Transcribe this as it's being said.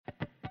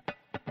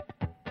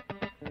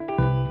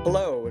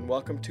Hello, and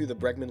welcome to the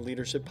Bregman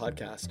Leadership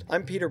Podcast.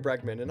 I'm Peter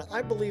Bregman, and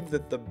I believe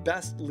that the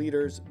best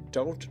leaders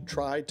don't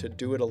try to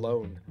do it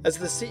alone. As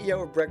the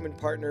CEO of Bregman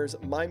Partners,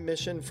 my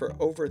mission for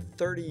over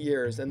 30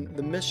 years, and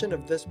the mission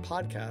of this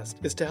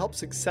podcast, is to help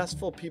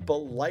successful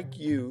people like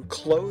you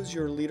close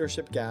your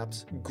leadership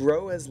gaps,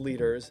 grow as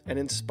leaders, and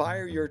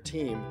inspire your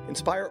team,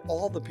 inspire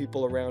all the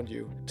people around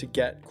you to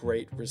get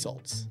great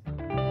results.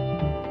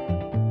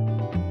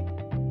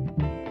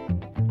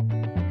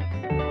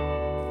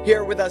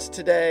 Here with us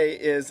today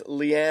is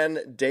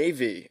Leanne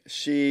Davey.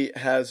 She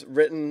has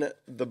written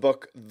the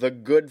book, The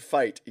Good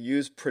Fight.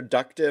 Use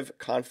productive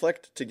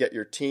conflict to get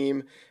your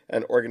team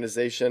and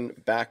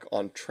organization back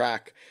on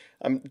track.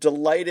 I'm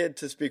delighted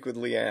to speak with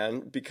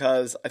Leanne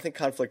because I think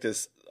conflict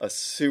is a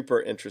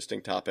super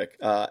interesting topic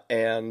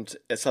and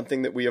it's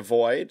something that we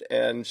avoid.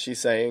 And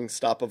she's saying,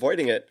 stop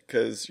avoiding it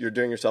because you're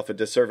doing yourself a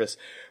disservice,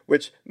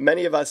 which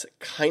many of us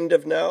kind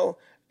of know.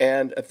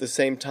 And at the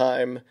same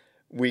time,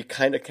 we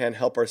kind of can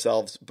help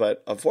ourselves,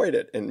 but avoid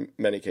it in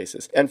many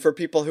cases. And for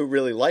people who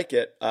really like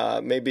it,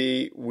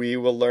 maybe we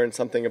will learn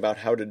something about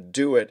how to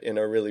do it in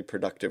a really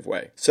productive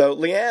way. So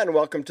Leanne,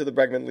 welcome to the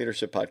Bregman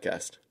Leadership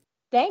Podcast.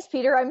 Thanks,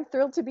 Peter. I'm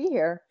thrilled to be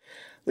here.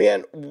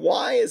 Leanne,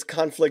 why is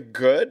conflict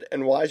good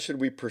and why should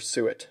we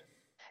pursue it?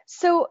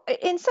 So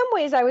in some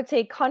ways, I would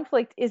say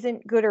conflict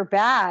isn't good or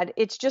bad.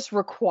 It's just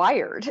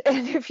required.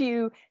 And if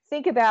you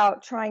think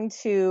about trying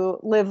to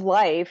live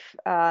life,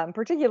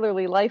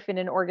 particularly life in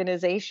an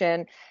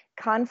organization,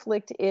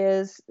 conflict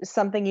is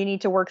something you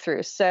need to work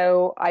through.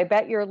 So I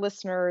bet your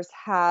listeners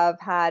have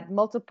had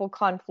multiple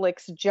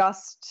conflicts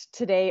just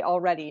today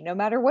already, no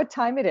matter what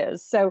time it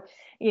is. So,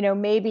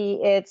 maybe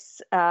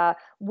it's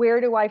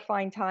where do I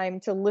find time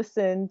to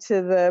listen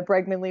to the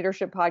Bregman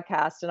Leadership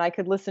Podcast? And I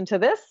could listen to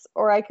this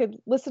or I could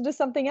listen to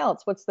something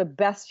else. What's the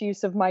best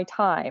use of my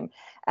time?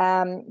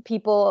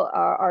 People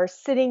are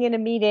sitting in a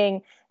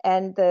meeting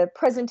and the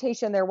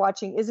presentation they're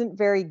watching isn't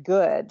very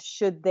good.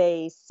 Should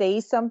they say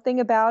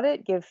something about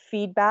it, give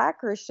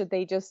feedback, or should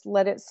they just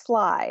let it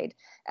slide?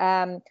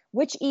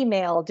 Which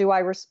email do I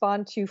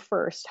respond to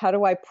first? How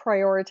do I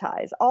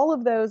prioritize? All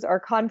of those are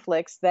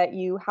conflicts that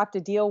you have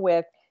to deal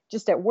with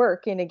just at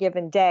work in a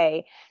given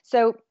day.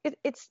 So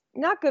it's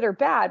not good or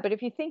bad, but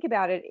if you think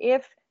about it,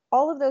 if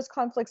all of those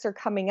conflicts are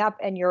coming up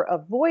and you're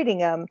avoiding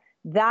them,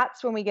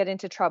 that's when we get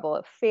into trouble.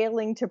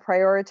 Failing to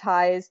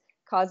prioritize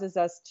causes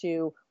us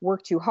to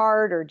work too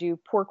hard or do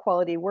poor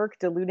quality work,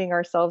 diluting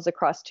ourselves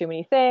across too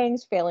many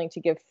things. Failing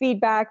to give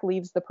feedback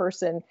leaves the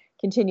person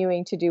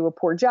continuing to do a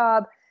poor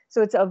job.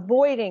 So it's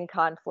avoiding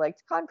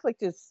conflict.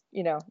 Conflict is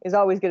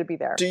always going to be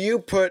there. Do you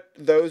put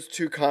those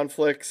two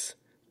conflicts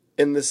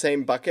in the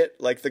same bucket?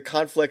 Like the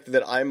conflict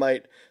that I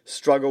might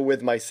struggle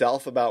with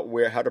myself about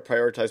how to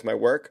prioritize my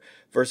work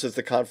versus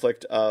the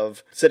conflict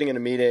of sitting in a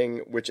meeting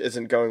which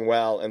isn't going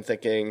well and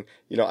thinking,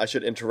 I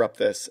should interrupt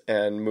this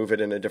and move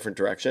it in a different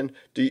direction.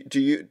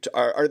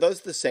 Are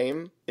those the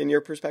same in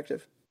your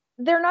perspective?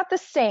 They're not the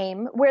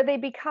same. Where they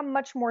become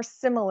much more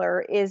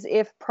similar is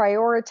if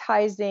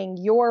prioritizing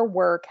your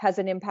work has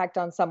an impact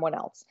on someone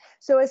else.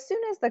 So as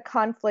soon as the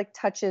conflict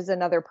touches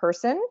another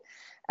person,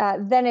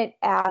 then it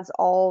adds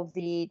all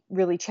the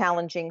really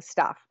challenging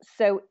stuff.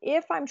 So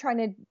if I'm trying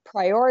to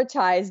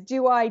prioritize,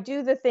 do I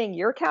do the thing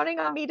you're counting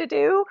on me to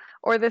do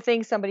or the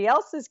thing somebody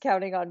else is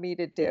counting on me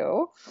to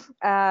do?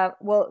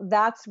 Well,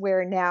 that's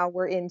where now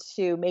we're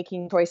into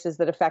making choices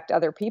that affect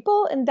other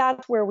people. And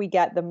that's where we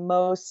get the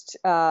most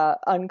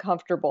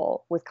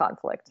uncomfortable with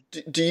conflict.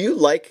 Do you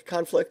like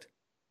conflict?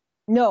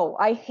 No,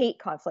 I hate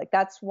conflict.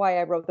 That's why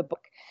I wrote the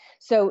book.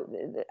 So,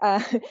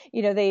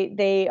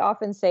 they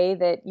often say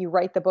that you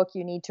write the book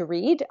you need to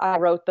read. I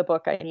wrote the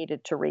book I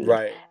needed to read.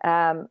 Right.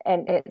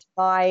 And it's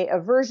my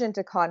aversion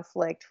to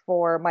conflict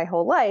for my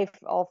whole life,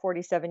 all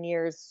 47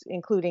 years,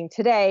 including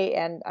today,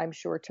 and I'm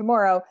sure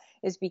tomorrow,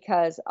 is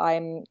because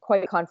I'm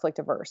quite conflict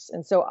averse.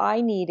 And so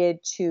I needed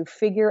to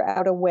figure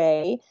out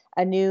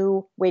a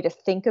new way to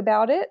think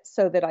about it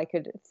so that I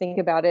could think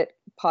about it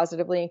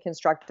positively and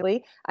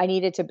constructively. I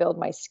needed to build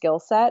my skill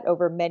set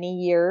over many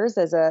years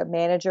as a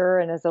manager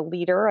and as a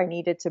leader. I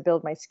needed to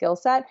build my skill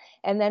set.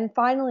 And then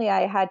finally,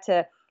 I had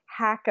to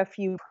hack a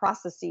few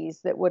processes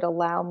that would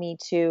allow me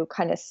to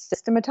kind of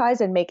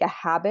systematize and make a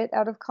habit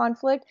out of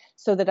conflict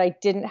so that I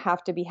didn't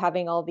have to be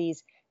having all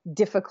these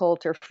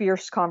difficult or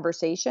fierce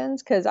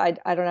conversations because I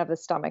don't have the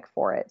stomach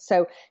for it.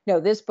 So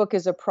no, this book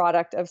is a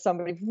product of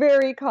somebody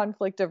very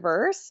conflict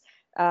averse,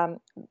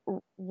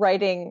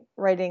 writing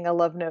a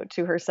love note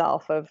to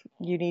herself of,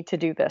 you need to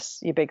do this,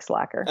 you big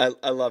slacker.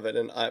 I love it.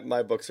 And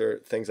my books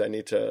are things I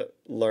need to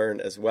learn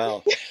as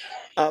well.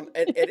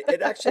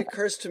 It actually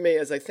occurs to me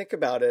as I think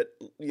about it,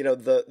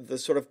 the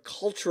sort of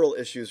cultural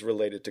issues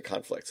related to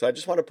conflict. So I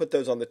just want to put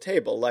those on the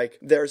table. Like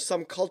there are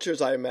some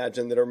cultures I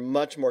imagine that are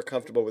much more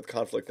comfortable with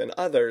conflict than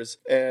others.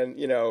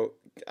 And,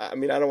 I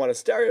don't want to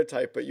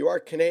stereotype, but you are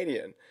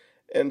Canadian.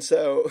 And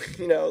so,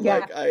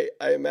 like I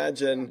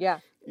imagine,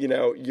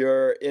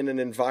 you're in an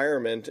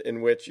environment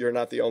in which you're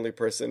not the only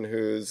person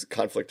who's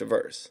conflict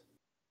averse.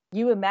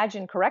 You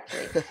imagine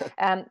correctly.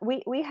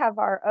 We have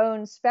our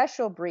own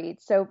special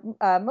breed. So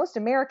most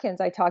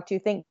Americans I talk to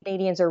think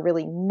Canadians are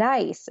really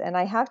nice, and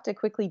I have to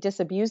quickly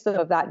disabuse them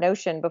of that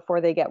notion before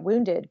they get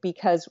wounded,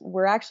 because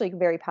we're actually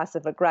very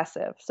passive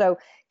aggressive. So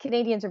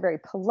Canadians are very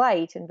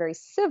polite and very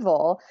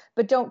civil,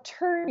 but don't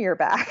turn your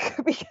back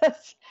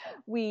because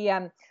we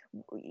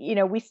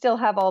we still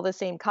have all the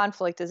same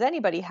conflict as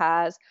anybody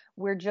has.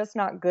 We're just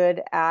not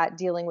good at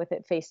dealing with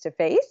it face to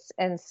face.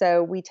 And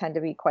so we tend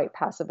to be quite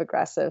passive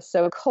aggressive.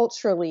 So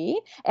culturally,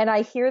 and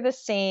I hear the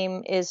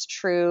same is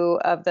true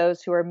of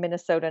those who are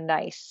Minnesota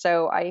nice.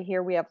 So I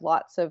hear we have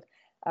lots of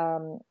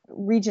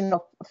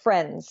regional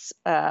friends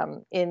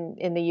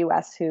in the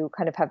US who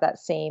kind of have that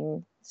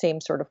same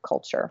sort of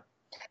culture.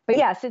 But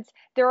yes,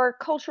 there are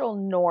cultural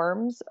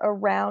norms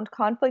around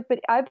conflict, but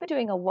I've been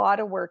doing a lot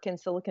of work in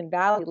Silicon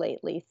Valley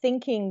lately,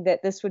 thinking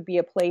that this would be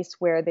a place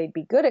where they'd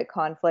be good at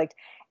conflict,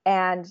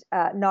 and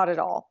not at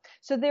all.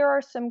 So there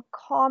are some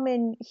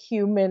common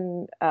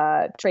human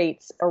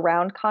traits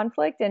around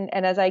conflict, and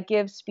as I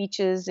give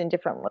speeches in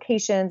different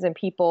locations and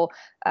people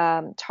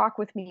talk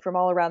with me from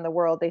all around the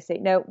world, they say,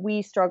 no,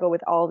 we struggle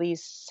with all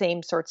these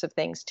same sorts of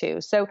things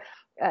too. So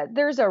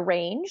there's a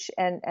range,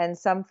 and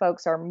some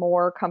folks are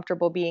more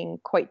comfortable being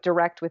quite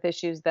direct with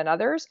issues than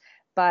others,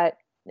 but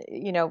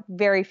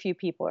very few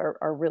people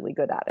are really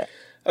good at it.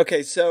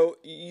 Okay, so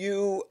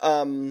you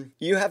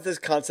have this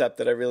concept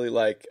that I really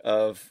like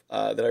of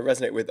that I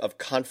resonate with, of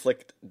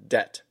conflict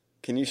debt.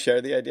 Can you share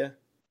the idea?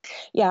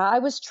 Yeah, I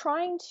was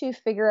trying to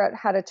figure out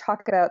how to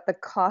talk about the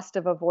cost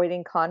of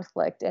avoiding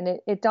conflict, and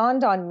it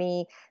dawned on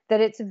me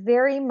that it's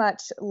very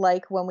much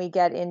like when we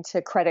get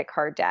into credit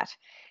card debt.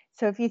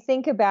 So if you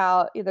think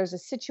about, there's a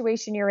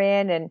situation you're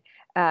in,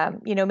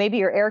 and maybe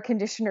your air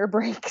conditioner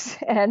breaks,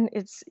 and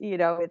it's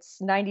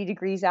 90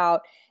 degrees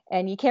out,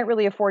 and you can't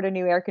really afford a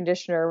new air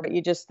conditioner, but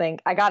you just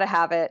think, I got to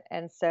have it.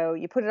 And so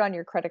you put it on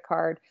your credit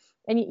card,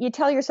 and you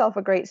tell yourself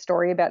a great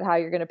story about how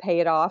you're going to pay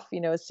it off,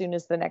 as soon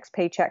as the next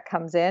paycheck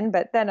comes in.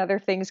 But then other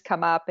things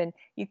come up, and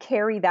you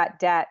carry that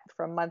debt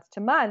from month to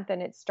month,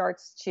 and it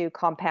starts to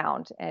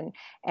compound. And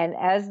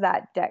as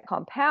that debt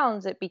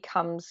compounds, it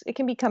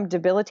can become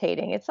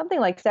debilitating. It's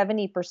something like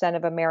 70%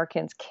 of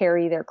Americans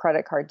carry their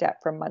credit card debt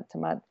from month to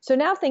month. So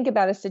now think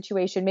about a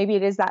situation. Maybe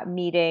it is that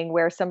meeting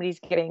where somebody's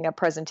giving a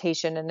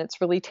presentation and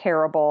it's really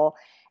terrible.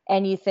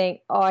 And you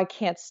think, oh, I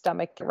can't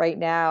stomach it right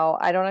now.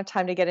 I don't have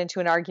time to get into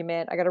an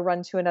argument. I got to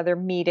run to another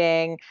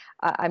meeting.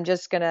 I'm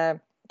just going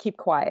to keep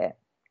quiet.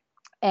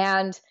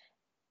 And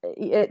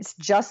it's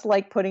just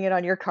like putting it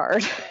on your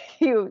card.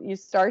 You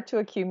start to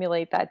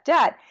accumulate that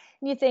debt.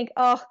 And you think,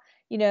 oh,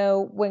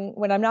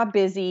 when I'm not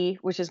busy,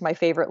 which is my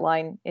favorite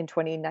line in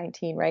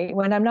 2019, right?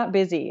 When I'm not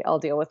busy, I'll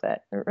deal with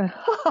it.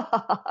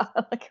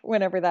 Like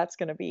whenever that's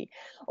going to be.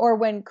 Or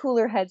when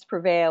cooler heads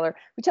prevail, or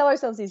we tell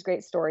ourselves these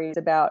great stories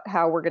about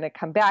how we're going to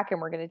come back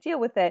and we're going to deal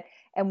with it,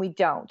 and we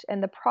don't.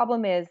 And the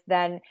problem is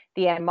then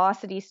the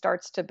animosity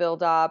starts to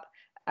build up.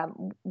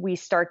 We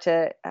start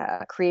to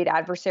create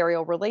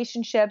adversarial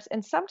relationships.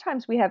 And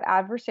sometimes we have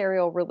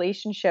adversarial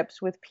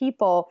relationships with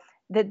people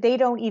that they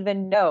don't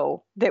even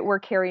know that we're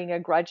carrying a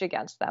grudge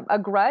against them. A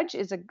grudge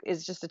is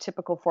just a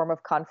typical form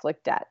of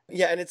conflict debt.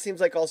 Yeah, and it seems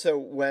like also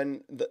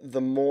when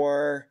the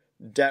more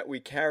debt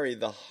we carry,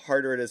 the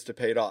harder it is to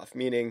pay it off.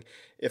 Meaning,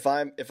 if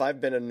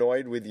I've been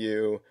annoyed with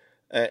you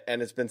and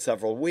it's been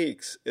several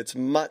weeks, it's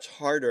much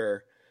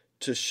harder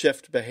to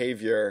shift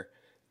behavior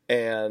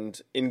and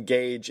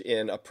engage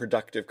in a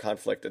productive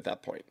conflict at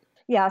that point.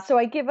 Yeah, so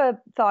I give a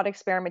thought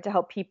experiment to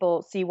help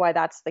people see why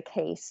that's the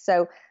case.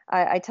 So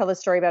I tell the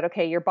story about,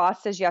 okay, your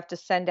boss says you have to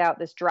send out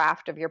this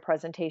draft of your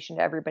presentation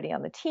to everybody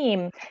on the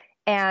team.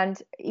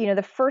 And,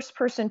 the first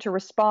person to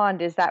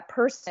respond is that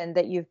person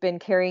that you've been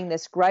carrying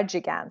this grudge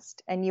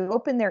against. And you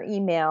open their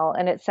email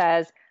and it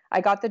says,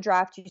 I got the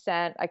draft you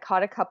sent. I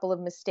caught a couple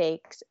of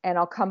mistakes, and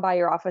I'll come by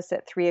your office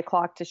at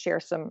 3:00 to share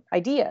some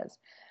ideas.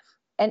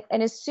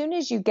 And as soon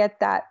as you get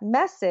that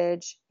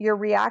message, your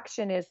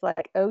reaction is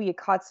like, oh, you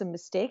caught some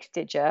mistakes,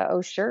 did you?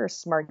 Oh, sure,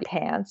 smarty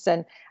pants.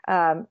 And,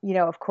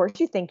 of course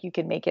you think you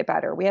can make it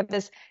better. We have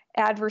this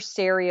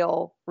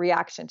adversarial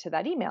reaction to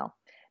that email.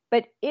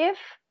 But if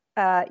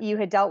you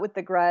had dealt with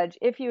the grudge,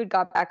 if you had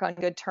got back on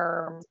good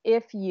terms,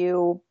 if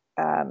you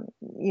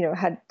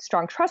had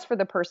strong trust for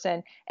the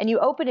person, and you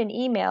open an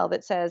email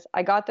that says,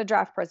 I got the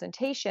draft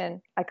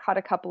presentation, I caught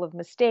a couple of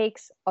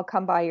mistakes, I'll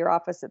come by your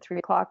office at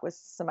 3:00 with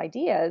some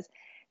ideas,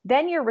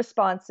 then your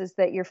response is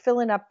that you're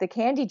filling up the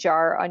candy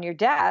jar on your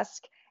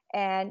desk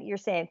and you're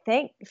saying,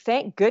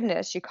 thank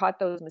goodness you caught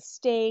those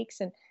mistakes.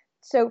 And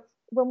so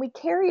when we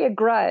carry a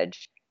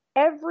grudge,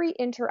 every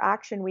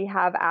interaction we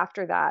have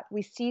after that,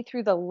 we see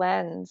through the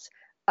lens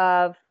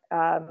of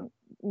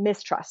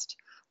mistrust.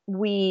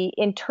 We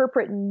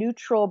interpret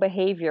neutral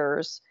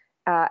behaviors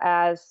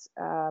as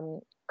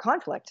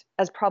conflict,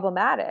 as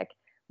problematic,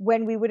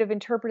 when we would have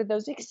interpreted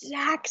those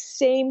exact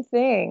same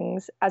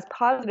things as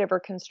positive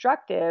or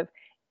constructive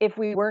if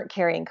we weren't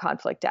carrying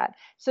conflict debt.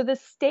 So the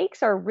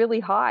stakes are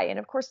really high. And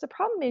of course, the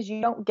problem is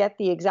you don't get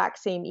the exact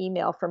same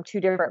email from two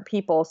different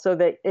people so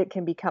that it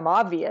can become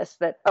obvious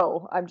that,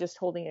 oh, I'm just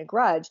holding a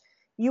grudge.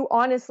 You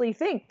honestly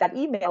think that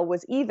email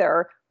was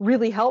either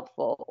really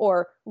helpful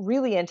or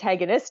really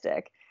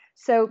antagonistic.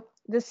 So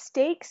the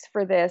stakes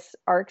for this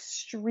are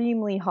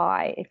extremely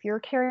high. If you're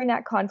carrying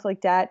that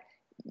conflict debt,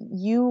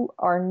 you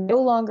are no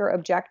longer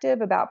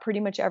objective about pretty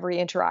much every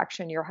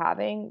interaction you're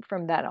having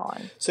from then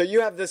on. So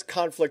you have this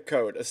conflict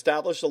code: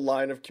 establish a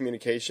line of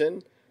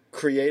communication,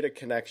 create a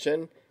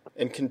connection,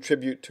 and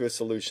contribute to a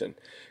solution.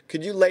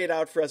 Could you lay it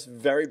out for us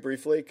very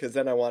briefly? Because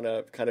then I want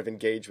to kind of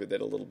engage with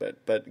it a little bit,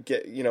 but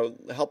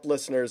help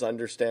listeners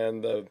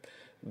understand the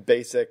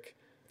basic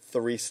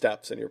 3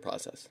 steps in your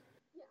process.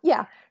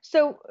 Yeah.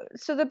 So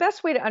the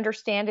best way to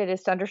understand it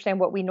is to understand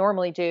what we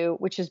normally do,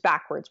 which is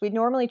backwards. We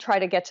normally try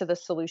to get to the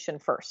solution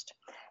first.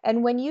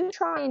 And when you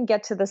try and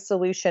get to the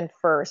solution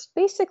first,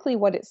 basically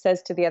what it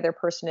says to the other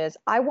person is,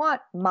 I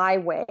want my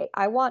way.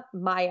 I want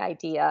my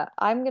idea.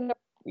 I'm going to,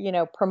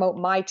 promote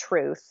my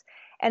truth.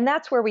 And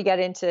that's where we get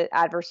into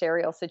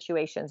adversarial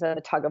situations and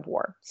the tug of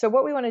war. So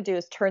what we want to do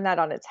is turn that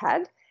on its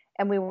head.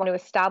 And we want to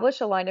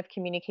establish a line of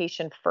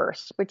communication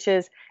first, which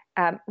is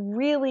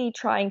really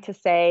trying to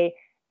say,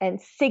 and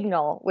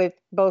signal with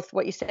both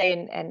what you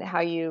say and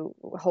how you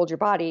hold your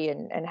body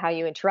and how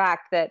you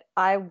interact, that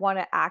I want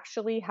to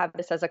actually have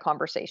this as a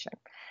conversation.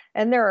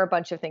 And there are a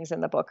bunch of things in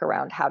the book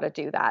around how to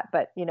do that,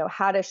 but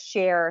how to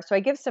share. So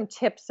I give some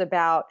tips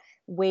about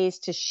ways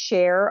to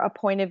share a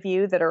point of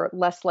view that are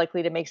less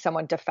likely to make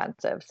someone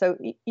defensive. So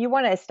you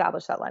want to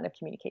establish that line of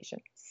communication.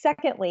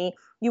 Secondly,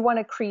 you want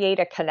to create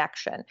a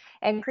connection,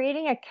 and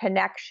creating a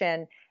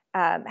connection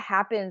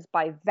happens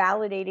by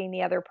validating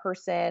the other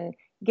person,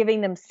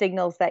 giving them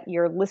signals that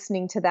you're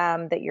listening to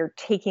them, that you're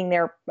taking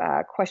their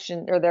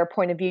question or their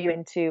point of view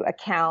into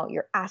account,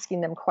 you're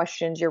asking them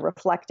questions, you're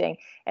reflecting.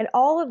 And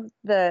all of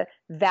the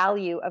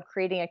value of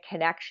creating a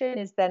connection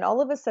is then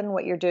all of a sudden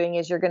what you're doing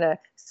is you're going to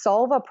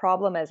solve a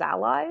problem as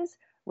allies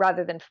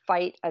rather than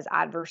fight as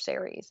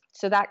adversaries.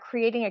 So that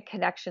creating a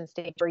connection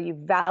stage where you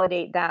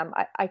validate them,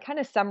 I kind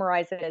of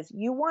summarize it as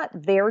you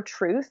want their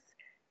truth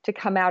to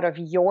come out of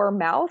your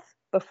mouth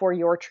before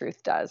your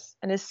truth does.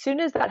 And as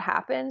soon as that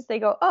happens, they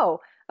go, oh,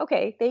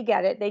 okay, they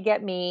get it. They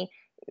get me.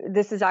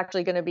 This is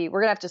actually going to be, we're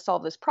going to have to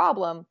solve this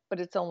problem, but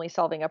it's only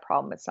solving a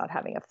problem. It's not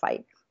having a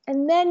fight.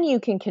 And then you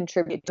can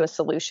contribute to a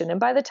solution. And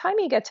by the time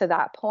you get to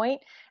that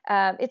point,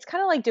 it's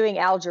kind of like doing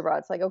algebra.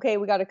 It's like, okay,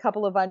 we got a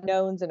couple of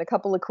unknowns and a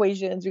couple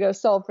equations. We got to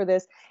solve for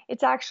this.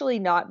 It's actually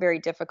not very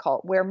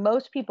difficult. Where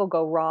most people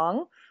go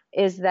wrong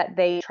is that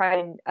they try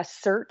and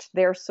assert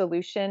their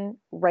solution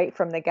right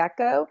from the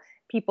get-go.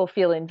 People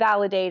feel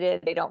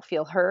invalidated, they don't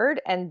feel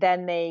heard, and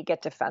then they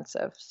get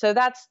defensive. So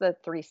that's the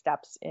 3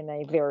 steps in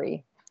a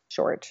very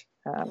short.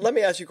 Let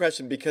me ask you a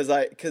question, because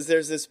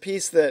there's this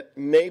piece that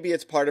maybe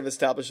it's part of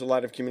establish a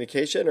line of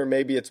communication, or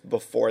maybe it's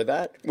before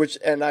that.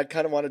 And I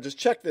kind of want to just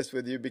check this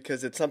with you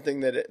because it's something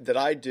that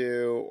I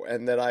do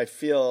and that I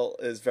feel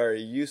is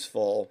very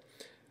useful.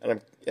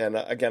 And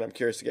again, I'm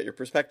curious to get your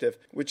perspective,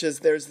 which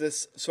is there's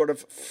this sort of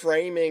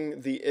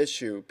framing the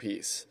issue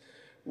piece,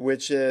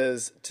 which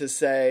is to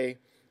say,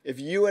 if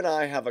you and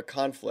I have a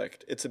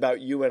conflict, it's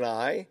about you and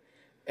I,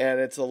 and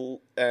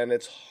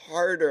it's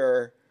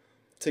harder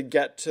to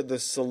get to the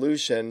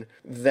solution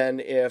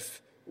than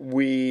if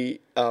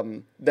we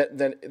than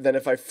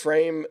if I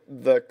frame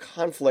the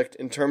conflict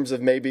in terms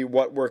of maybe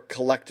what we're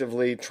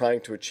collectively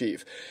trying to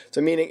achieve.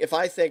 So meaning, if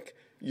I think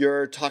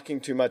you're talking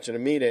too much in a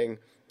meeting,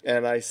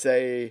 and I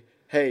say,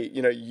 hey,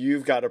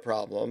 you've got a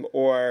problem,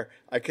 or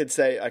I could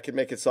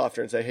make it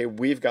softer and say, hey,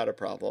 we've got a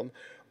problem.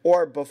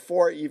 Or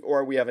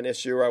or we have an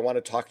issue, or I want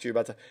to talk to you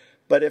about that.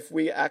 But if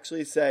we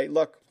actually say,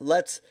 look,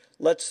 let's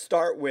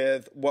start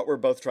with what we're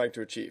both trying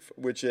to achieve,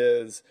 which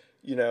is,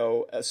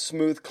 a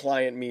smooth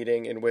client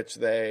meeting in which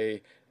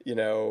they,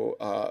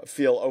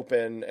 feel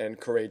open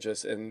and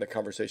courageous in the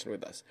conversation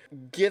with us.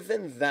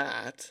 Given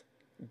that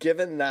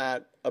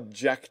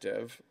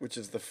objective, which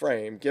is the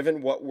frame,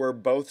 given what we're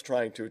both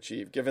trying to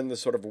achieve, given the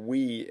sort of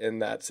we in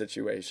that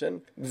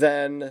situation,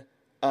 then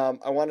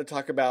I want to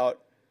talk about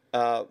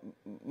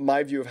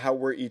my view of how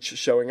we're each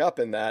showing up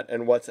in that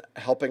and what's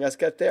helping us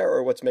get there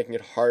or what's making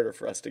it harder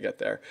for us to get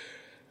there.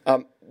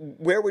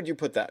 Where would you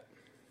put that?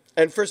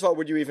 And first of all,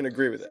 would you even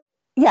agree with it?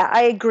 Yeah,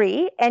 I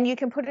agree. And you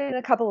can put it in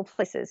a couple of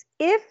places.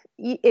 If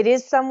it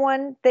is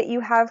someone that you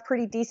have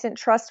pretty decent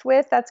trust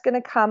with, that's going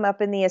to come up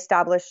in the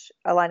establish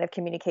a line of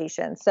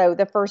communication. So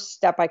the first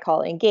step I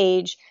call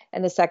engage,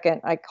 and the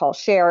second I call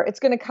share. It's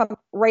going to come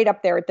right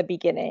up there at the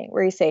beginning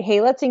where you say,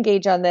 hey, let's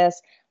engage on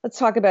this. Let's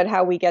talk about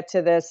how we get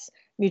to this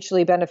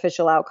mutually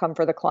beneficial outcome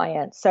for the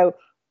client. So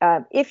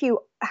if you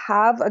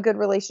have a good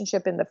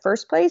relationship in the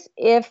first place,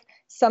 if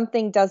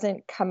something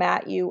doesn't come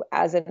at you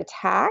as an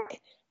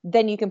attack,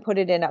 then you can put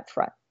it in up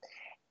front.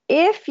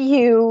 If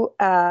you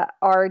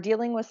are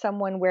dealing with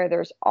someone where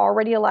there's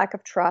already a lack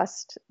of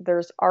trust,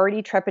 there's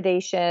already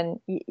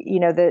trepidation,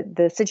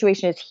 the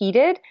situation is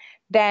heated,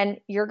 then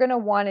you're going to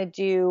want to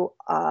do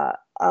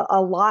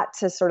a lot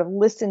to sort of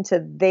listen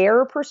to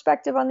their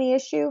perspective on the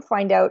issue,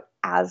 find out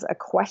as a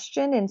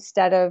question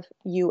instead of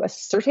you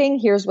asserting,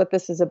 here's what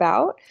this is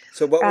about.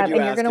 So what would you and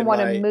you're ask going to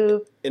want to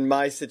move. in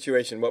my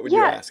situation? What would you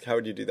Yeah. ask? How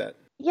would you do that?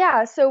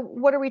 Yeah. So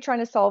what are we trying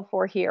to solve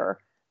for here?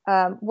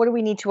 What do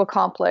we need to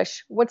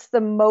accomplish? What's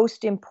the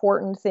most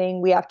important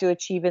thing we have to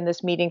achieve in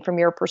this meeting from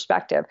your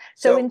perspective?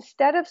 So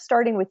instead of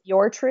starting with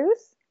your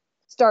truth,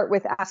 start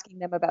with asking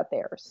them about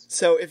theirs.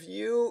 So if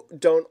you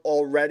don't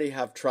already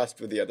have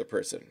trust with the other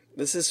person,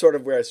 this is sort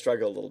of where I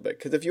struggle a little bit.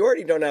 Because if you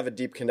already don't have a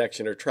deep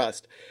connection or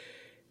trust,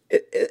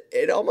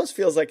 it almost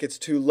feels like it's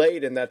too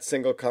late in that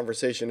single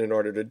conversation in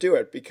order to do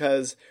it.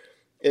 Because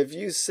if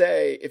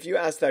you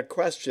ask that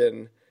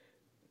question,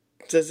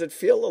 does it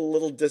feel a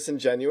little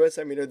disingenuous?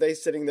 I mean, are they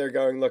sitting there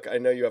going, look, I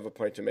know you have a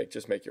point to make,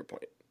 just make your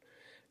point.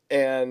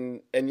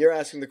 And you're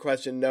asking the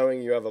question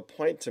knowing you have a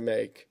point to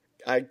make.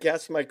 I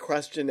guess my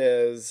question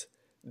is,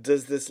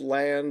 does this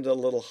land a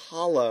little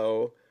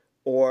hollow,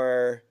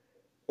 or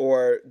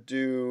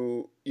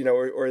do you know,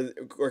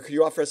 or could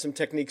you offer us some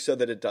techniques so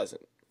that it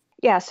doesn't?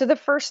 Yeah. So the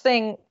first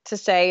thing to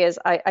say is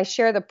I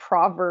share the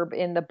proverb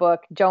in the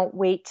book, don't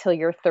wait till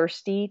you're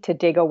thirsty to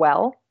dig a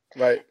well.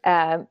 Right.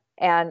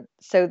 And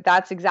so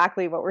that's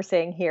exactly what we're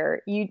saying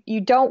here.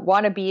 You don't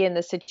want to be in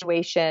the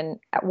situation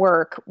at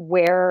work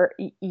where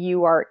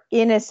you are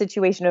in a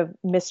situation of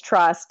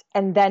mistrust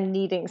and then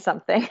needing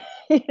something.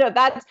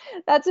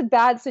 That's a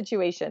bad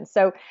situation.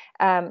 So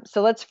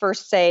let's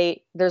first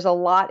say there's a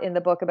lot in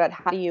the book about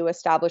how do you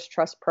establish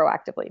trust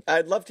proactively.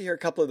 I'd love to hear a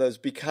couple of those,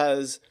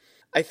 because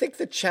I think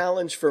the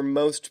challenge for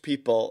most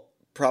people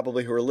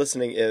probably who are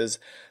listening is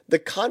the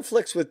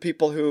conflicts with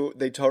people who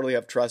they totally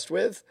have trust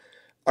with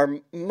are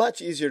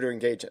much easier to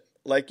engage in.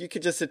 Like, you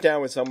could just sit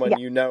down with someone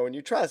you know and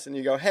you trust, and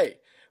you go, hey,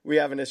 we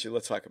have an issue,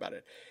 let's talk about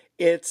it.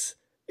 It's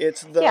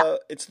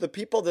the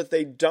people that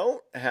they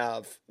don't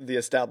have the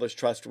established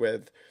trust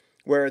with,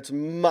 where it's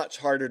much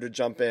harder to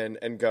jump in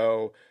and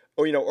go,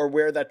 or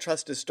where that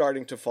trust is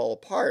starting to fall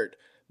apart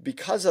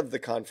because of the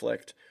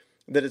conflict,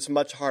 that it's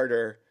much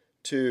harder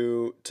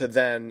to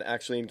then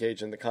actually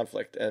engage in the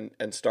conflict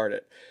and start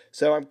it.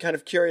 So I'm kind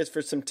of curious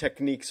for some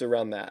techniques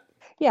around that.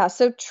 Yeah,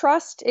 so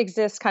trust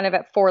exists kind of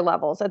at 4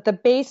 levels. At the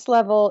base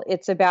level,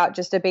 it's about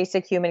just a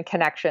basic human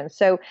connection.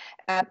 So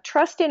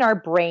trust in our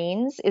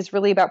brains is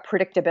really about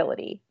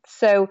predictability.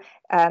 So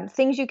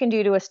things you can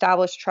do to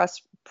establish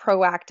trust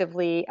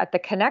proactively at the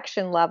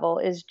connection level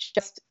is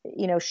just,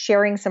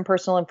 sharing some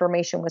personal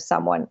information with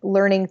someone,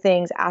 learning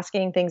things,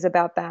 asking things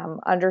about them,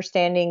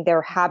 understanding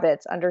their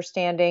habits,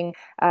 understanding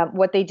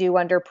what they do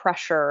under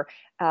pressure,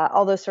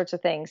 all those sorts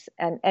of things,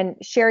 and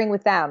sharing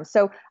with them.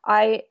 So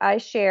I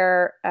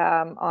share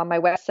on my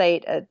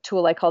website a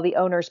tool I call the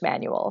owner's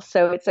manual.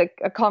 So it's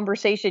a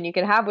conversation you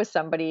can have with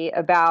somebody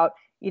about,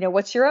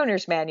 what's your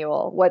owner's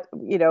manual?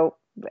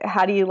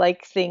 How do you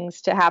like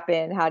things to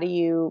happen? How do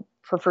you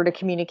prefer to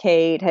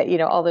communicate?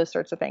 All those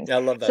sorts of things. Yeah, I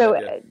love that so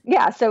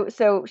idea.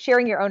 So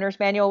sharing your owner's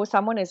manual with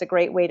someone is a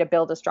great way to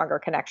build a stronger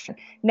connection.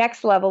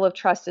 Next level of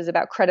trust is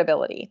about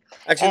credibility.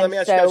 Actually, let me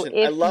ask you a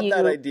question. I love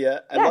that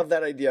idea. I love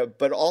that idea.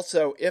 But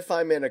also, if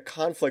I'm in a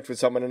conflict with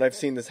someone, and I've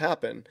seen this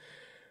happen,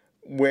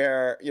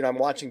 where I'm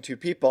watching two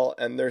people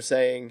and they're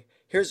saying,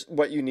 here's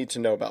what you need to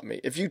know about me.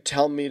 If you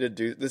tell me to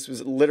do, this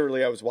was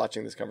literally, I was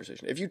watching this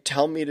conversation. If you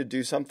tell me to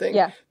do something,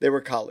 they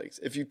were colleagues.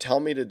 If you tell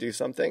me to do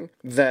something,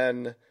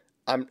 then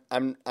I'm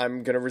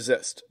going to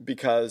resist,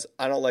 because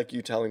I don't like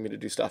you telling me to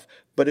do stuff.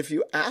 But if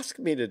you ask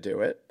me to do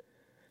it,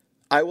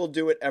 I will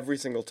do it every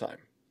single time.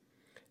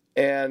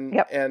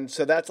 And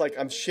so that's like,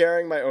 I'm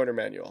sharing my owner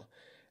manual.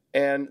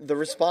 And the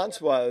response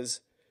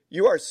was,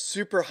 you are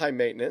super high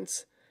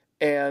maintenance.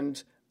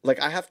 And like,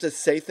 I have to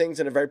say things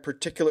in a very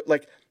particular,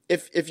 like,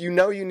 if you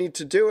know you need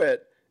to do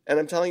it and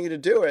I'm telling you to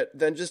do it,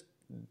 then just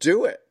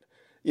do it.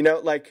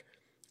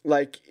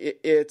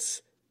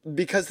 It's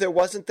because there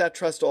wasn't that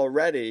trust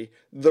already.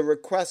 The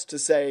request to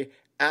say,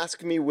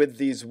 ask me with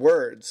these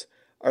words,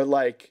 are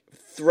like,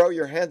 throw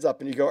your hands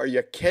up and you go, are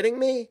you kidding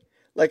me?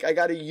 Like, I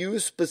got to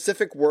use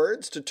specific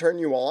words to turn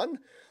you on?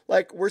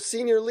 Like, we're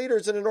senior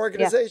leaders in an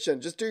organization.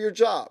 Just do your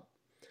job.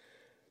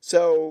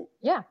 So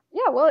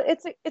well,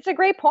 it's a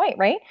great point,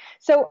 right?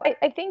 So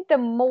I think the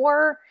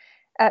more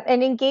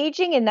and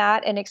engaging in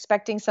that and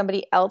expecting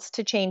somebody else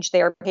to change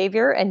their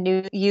behavior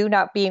and you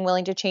not being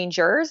willing to change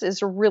yours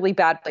is a really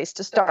bad place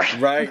to start.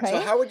 Right.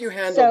 So how would you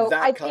handle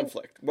that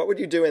conflict? What would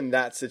you do in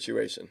that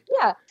situation?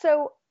 Yeah.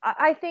 So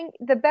I think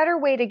the better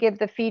way to give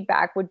the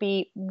feedback would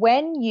be,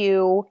 when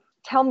you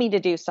tell me to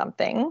do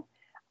something,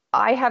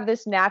 I have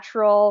this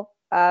natural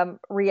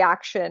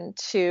reaction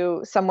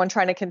to someone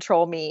trying to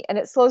control me, and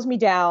it slows me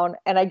down,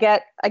 and I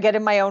get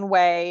in my own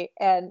way,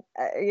 and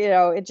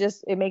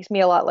it makes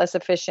me a lot less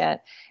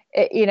efficient.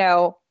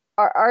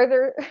 Are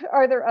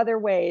there other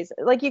ways?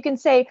 Like, you can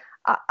say,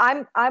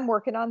 I'm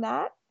working on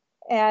that,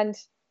 and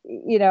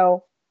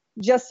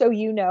just so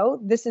you know,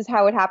 this is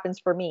how it happens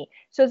for me.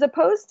 So as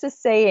opposed to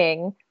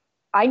saying,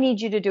 I need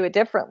you to do it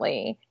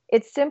differently,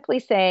 it's simply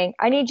saying,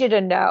 I need you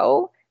to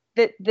know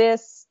that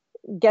this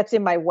gets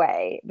in my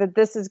way, that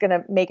this is going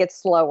to make it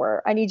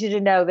slower. I need you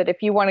to know that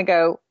if you want to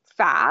go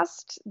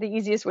fast, the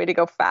easiest way to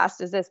go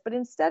fast is this. But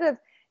instead of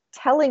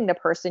telling the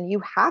person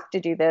you have to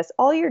do this,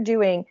 all you're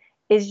doing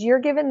is you're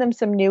giving them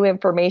some new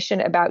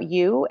information about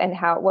you and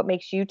what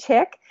makes you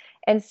tick.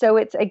 And so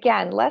it's,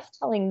 again, less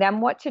telling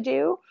them what to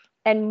do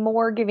and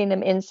more giving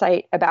them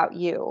insight about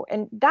you.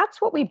 And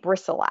that's what we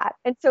bristle at.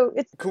 And so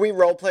it's. Can we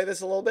role play this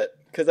a little bit?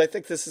 Because I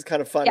think this is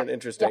kind of fun Yeah, and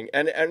interesting.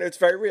 yeah, And it's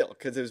very real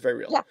because it was very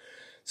real. yeah,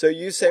 So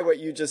you say yeah, what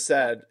you just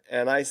said,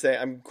 and I say,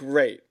 I'm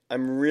great.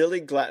 I'm really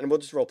glad, and we'll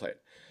just role play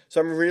it. So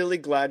I'm really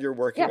glad you're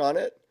working yeah, on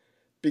it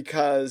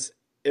because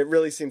it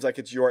really seems like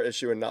it's your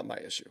issue and not my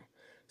issue.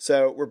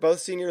 So we're both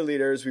senior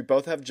leaders. We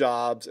both have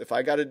jobs.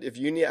 If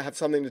you have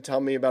something to tell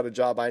me about a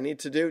job I need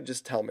to do,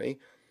 just tell me.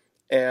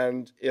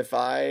 And if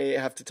I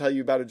have to tell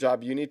you about a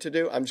job you need to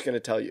do, I'm just going to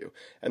tell you.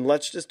 And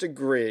let's just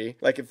agree,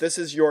 like if this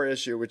is your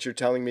issue, which you're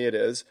telling me it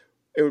is,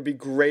 it would be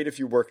great if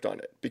you worked on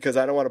it because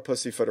I don't want to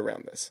pussyfoot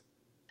around this.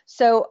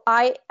 So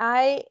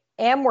I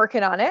am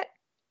working on it.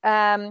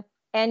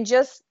 And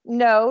just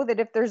know that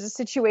if there's a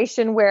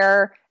situation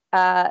where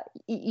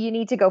you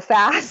need to go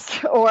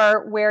fast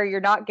or where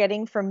you're not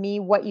getting from me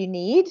what you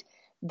need,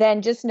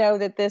 then just know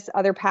that this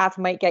other path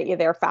might get you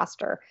there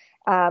faster.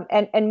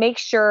 And make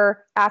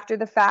sure after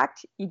the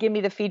fact you give me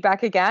the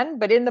feedback again.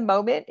 But in the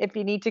moment, if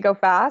you need to go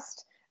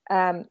fast,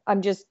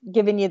 I'm just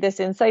giving you this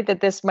insight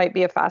that this might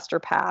be a faster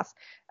path.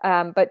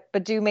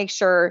 But do make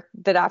sure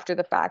that after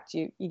the fact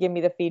you give me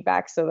the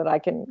feedback so that I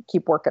can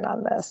keep working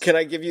on this. Can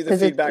I give you the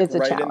feedback it's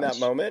right in that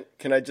moment?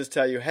 Can I just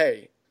tell you,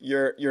 hey,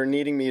 you're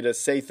needing me to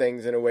say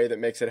things in a way that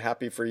makes it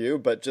happy for you,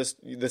 but this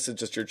is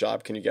just your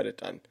job. Can you get it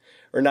done?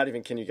 Or not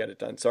even can you get it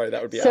done? Sorry,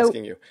 that would be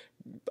asking you.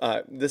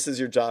 This is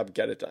your job.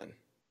 Get it done.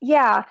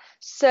 Yeah.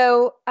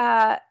 So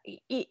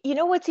you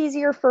know what's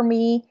easier for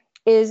me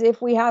is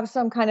if we have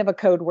some kind of a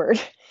code word,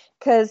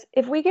 because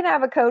if we can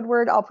have a code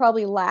word, I'll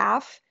probably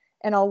laugh.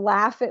 And I'll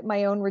laugh at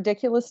my own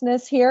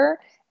ridiculousness here.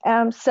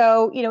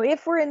 So,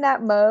 if we're in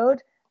that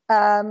mode,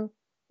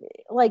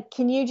 like,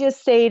 can you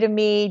just say to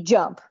me,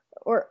 jump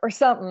or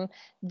something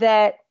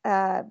that,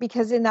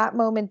 because in that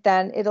moment,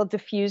 then it'll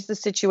diffuse the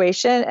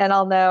situation and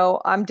I'll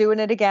know I'm doing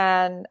it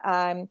again.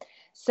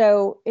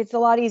 So it's a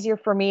lot easier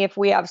for me if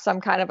we have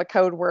some kind of a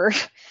code word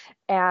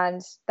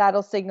and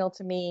that'll signal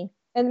to me,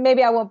 and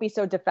maybe I won't be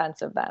so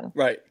defensive then.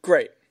 Right.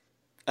 Great.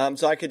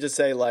 So I could just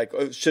say like,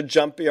 should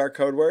jump be our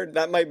code word?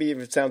 That might be if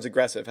it sounds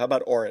aggressive. How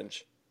about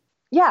orange?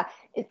 Yeah.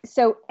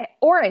 So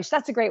orange,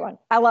 that's a great one.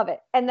 I love it.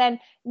 And then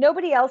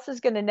nobody else is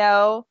going to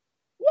know.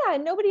 Yeah.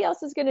 Nobody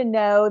else is going to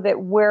know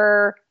that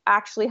we're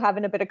actually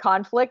having a bit of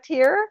conflict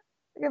here.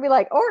 They're going to be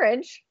like,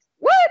 orange,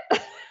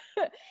 what?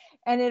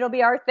 And it'll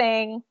be our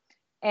thing.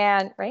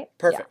 And right.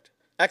 Perfect.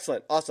 Yeah.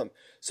 Excellent. Awesome.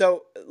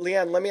 So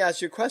Leanne, let me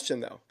ask you a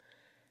question though.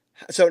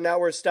 So now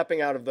we're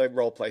stepping out of the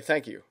role play.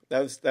 Thank you.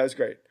 That was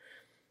great.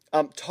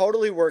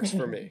 Totally works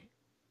for me.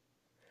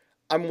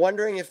 I'm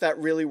wondering if that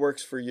really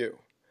works for you.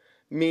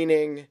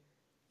 Meaning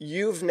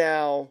you've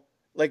now,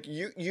 like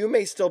you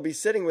may still be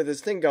sitting with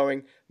this thing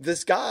going,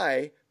 this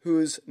guy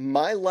who's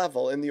my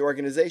level in the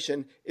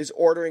organization is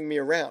ordering me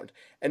around.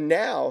 And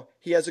now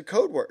he has a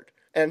code word.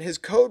 And his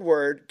code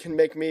word can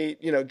make me,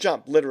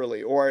 jump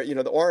literally. Or,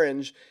 the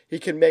orange, he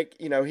can make,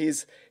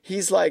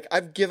 he's like,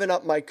 I've given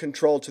up my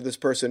control to this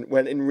person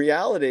when in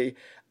reality,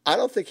 I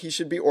don't think he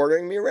should be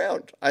ordering me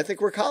around. I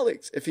think we're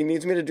colleagues. If he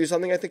needs me to do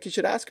something, I think he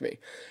should ask me.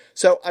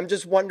 So I'm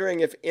just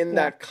wondering if in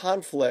that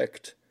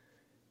conflict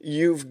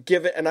you've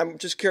given, and I'm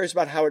just curious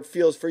about how it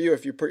feels for you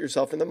if you put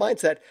yourself in the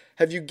mindset,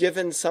 have you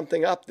given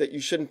something up that you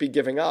shouldn't be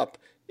giving up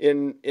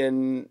in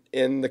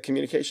the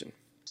communication?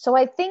 So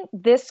I think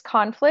this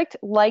conflict,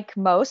 like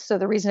most, so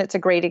the reason it's a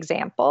great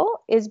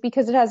example is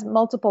because it has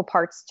multiple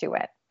parts to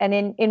it. And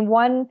in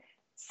one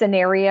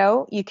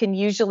scenario, you can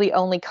usually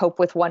only cope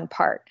with one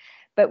part.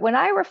 But when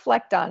I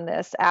reflect on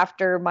this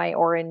after my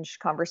orange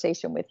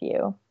conversation with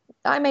you,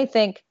 I may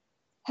think,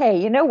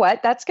 hey, you know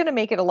what? That's going to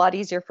make it a lot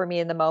easier for me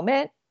in the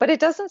moment, but it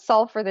doesn't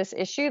solve for this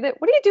issue that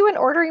what are you doing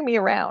ordering me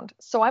around?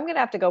 So I'm going to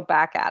have to go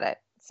back at it.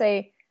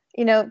 Say,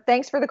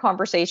 thanks for the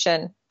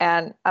conversation.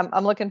 And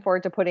I'm looking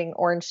forward to putting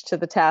orange to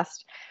the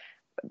test.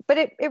 But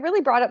it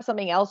really brought up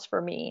something else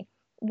for me,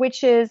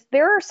 which is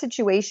there are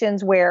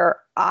situations where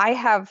I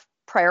have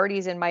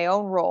priorities in my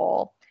own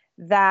role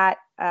that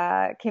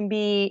can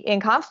be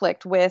in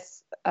conflict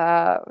with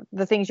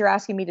the things you're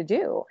asking me to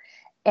do.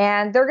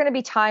 And there are going to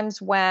be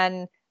times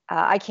when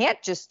I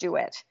can't just do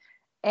it.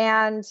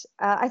 And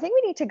I think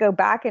we need to go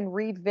back and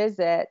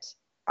revisit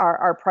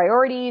our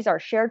priorities, our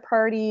shared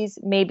priorities,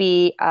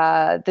 maybe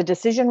the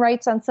decision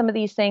rights on some of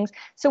these things.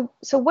 So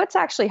what's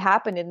actually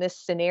happened in this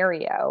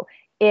scenario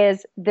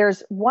is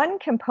there's one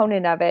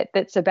component of it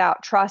that's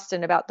about trust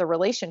and about the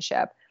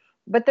relationship.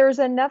 But there's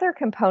another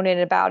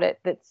component about it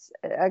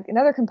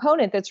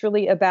that's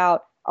really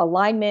about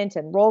alignment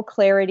and role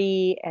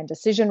clarity and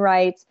decision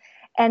rights.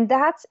 And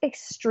that's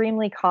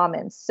extremely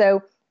common.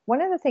 So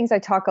one of the things I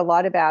talk a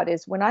lot about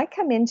is when I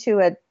come into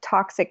a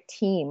toxic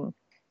team,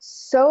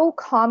 so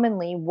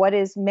commonly what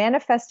is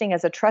manifesting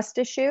as a trust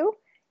issue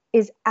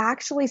is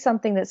actually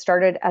something that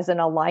started as an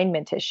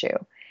alignment issue.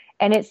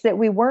 And it's that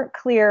we weren't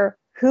clear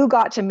who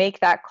got to make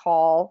that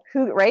call,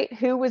 who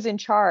was in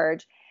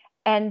charge.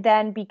 And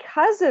then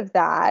because of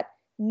that,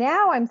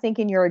 now I'm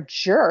thinking you're a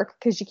jerk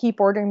because you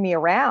keep ordering me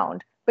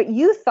around. But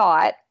you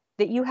thought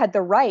that you had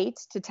the right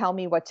to tell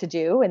me what to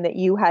do and that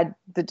you had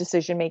the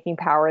decision-making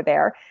power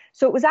there.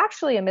 So it was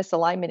actually a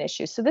misalignment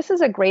issue. So this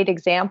is a great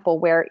example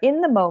where in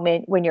the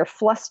moment when you're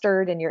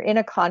flustered and you're in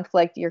a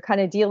conflict, you're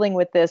kind of dealing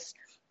with this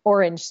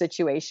orange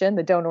situation,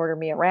 the don't order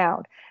me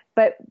around.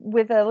 But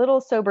with a little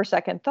sober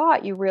second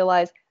thought, you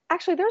realize,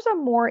 actually, there's a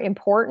more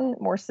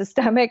important, more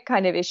systemic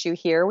kind of issue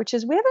here, which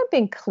is we haven't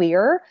been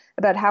clear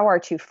about how our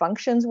two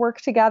functions work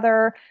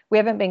together. We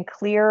haven't been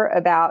clear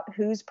about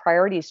whose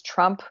priorities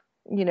trump,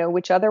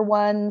 which other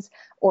ones,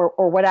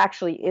 or what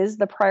actually is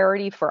the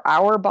priority for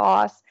our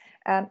boss.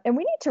 And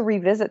we need to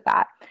revisit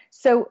that.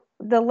 So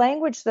the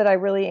language that I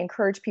really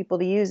encourage people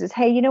to use is,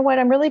 hey, you know what?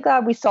 I'm really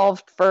glad we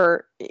solved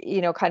for,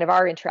 kind of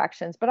our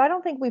interactions, but I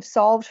don't think we've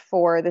solved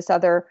for this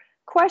other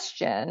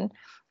question.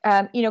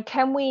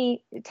 Can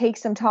we take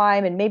some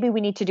time, and maybe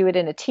we need to do it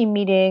in a team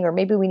meeting, or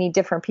maybe we need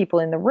different people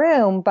in the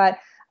room, but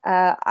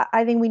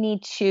I think we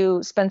need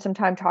to spend some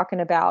time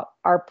talking about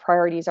our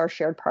priorities, our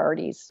shared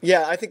priorities.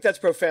 Yeah, I think that's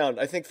profound.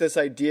 I think this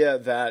idea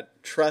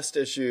that trust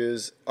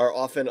issues are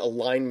often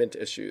alignment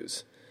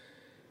issues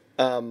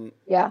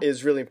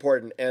is really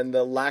important, and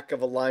the lack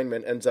of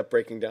alignment ends up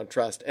breaking down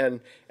trust. And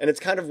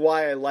it's kind of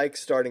why I like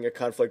starting a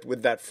conflict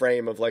with that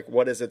frame of like,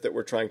 what is it that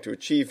we're trying to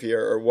achieve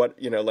here, or what,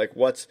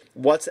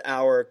 what's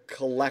our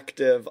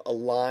collective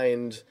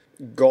aligned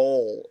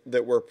goal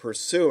that we're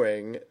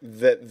pursuing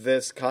that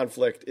this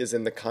conflict is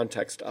in the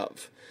context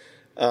of.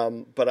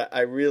 But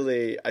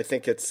I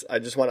think I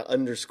just want to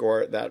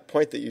underscore that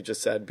point that you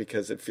just said,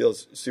 because it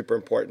feels super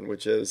important,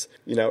 which is,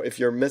 if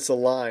you're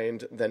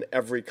misaligned, then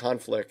every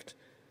conflict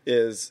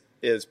is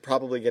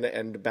probably going to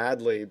end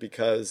badly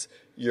because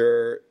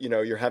you're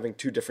having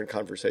two different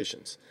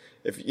conversations.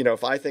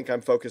 If I think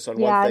I'm focused on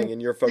one thing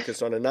and you're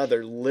focused on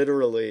another,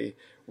 literally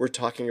we're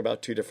talking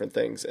about two different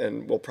things,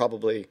 and we'll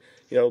probably,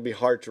 it'll be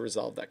hard to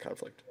resolve that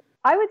conflict.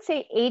 I would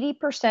say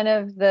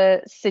 80% of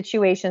the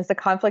situations, the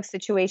conflict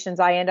situations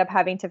I end up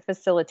having to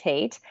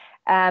facilitate,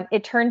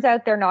 it turns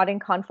out they're not in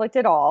conflict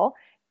at all.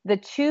 The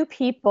two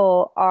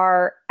people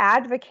are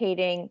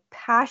advocating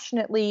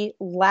passionately,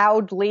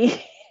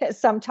 loudly,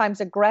 sometimes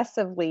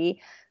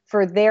aggressively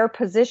for their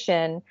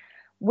position,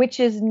 which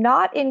is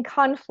not in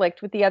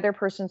conflict with the other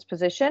person's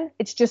position.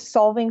 It's just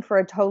solving for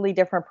a totally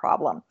different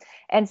problem.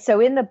 And so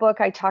in the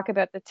book, I talk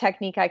about the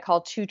technique I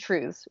call two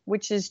truths,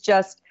 which is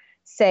just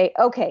say,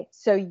 okay,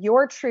 so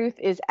your truth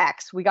is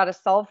X. We got to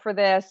solve for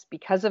this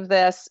because of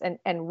this,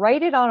 and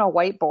write it on a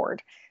whiteboard.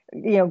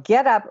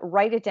 Get up,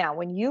 write it down.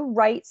 When you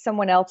write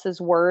someone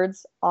else's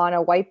words on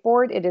a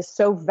whiteboard, it is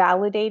so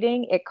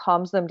validating, it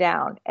calms them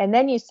down. And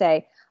then you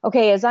say,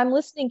 okay, as I'm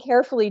listening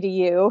carefully to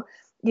you,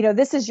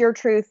 this is your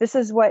truth. This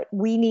is what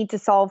we need to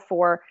solve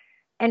for.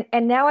 And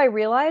now I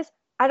realize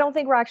I don't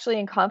think we're actually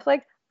in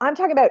conflict. I'm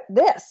talking about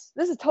this.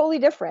 This is totally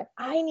different.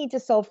 I need to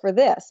solve for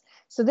this.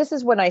 So this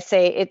is when I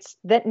say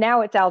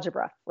now it's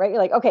algebra, right? You're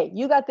like, okay,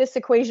 you got this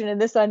equation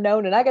and this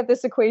unknown, and I got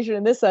this equation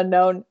and this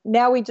unknown.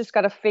 Now we just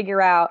got to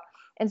figure out.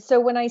 And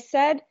so when I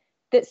said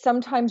that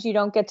sometimes you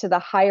don't get to the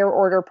higher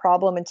order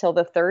problem until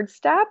the third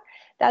step,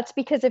 that's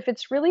because if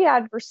it's really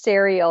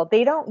adversarial,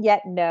 they don't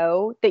yet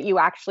know that you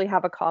actually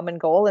have a common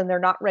goal, and they're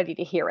not ready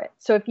to hear it.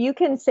 So if you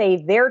can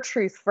say their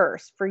truth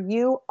first, for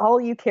you, all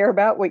you care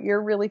about, what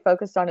you're really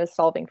focused on is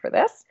solving for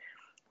this.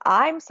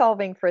 I'm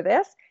solving for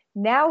this.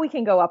 Now we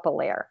can go up a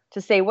layer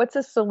to say, what's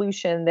a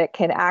solution that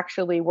can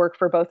actually work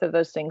for both of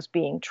those things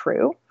being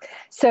true?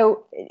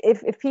 So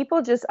if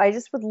people I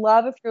just would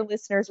love if your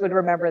listeners would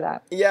remember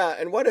that. Yeah.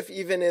 And what if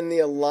even in the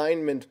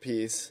alignment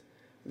piece,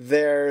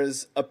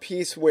 there's a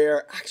piece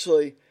where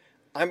actually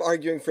I'm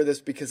arguing for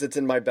this because it's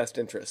in my best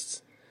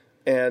interests,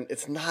 and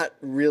it's not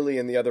really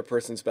in the other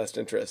person's best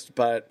interest,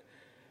 but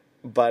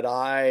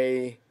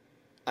I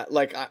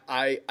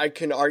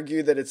can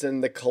argue that it's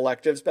in the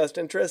collective's best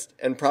interest,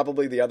 and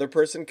probably the other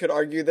person could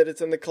argue that it's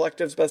in the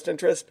collective's best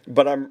interest,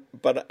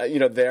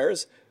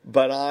 theirs,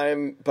 but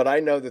I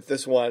know that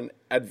this one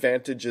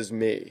advantages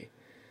me.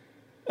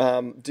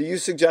 Do you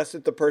suggest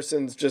that the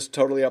person's just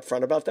totally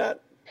upfront about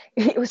that?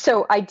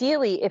 So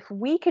ideally, if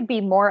we could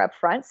be more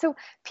upfront, so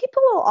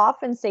people will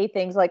often say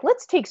things like,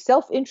 let's take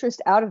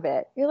self-interest out of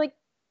it. You're like,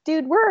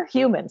 dude, we're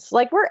humans,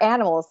 like we're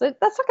animals. That's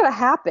not going to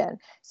happen.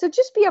 So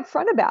just be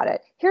upfront about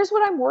it. Here's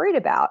what I'm worried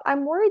about.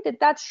 I'm worried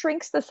that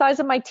shrinks the size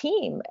of my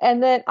team,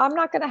 and that I'm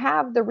not going to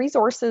have the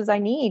resources I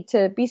need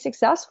to be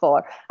successful.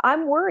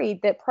 I'm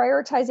worried that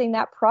prioritizing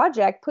that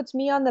project puts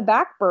me on the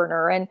back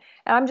burner, and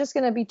I'm just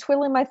going to be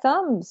twiddling my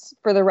thumbs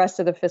for the rest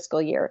of the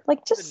fiscal year.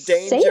 Like, just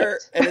danger,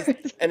 say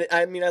it. and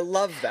I mean, I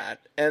love that.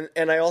 And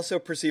I also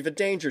perceive a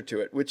danger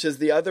to it, which is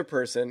the other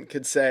person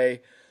could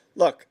say,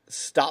 look,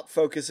 stop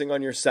focusing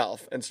on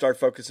yourself and start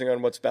focusing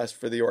on what's best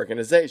for the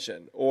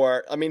organization.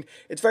 Or, I mean,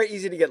 it's very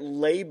easy to get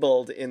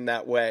labeled in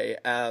that way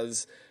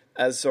as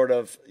as sort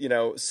of,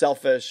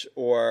 selfish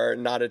or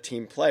not a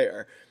team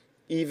player,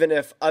 even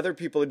if other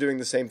people are doing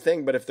the same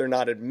thing, but if they're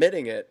not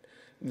admitting it,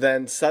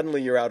 then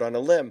suddenly you're out on a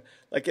limb.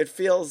 Like, it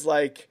feels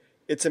like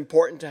it's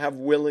important to have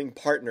willing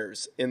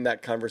partners in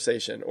that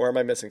conversation, or am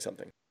I missing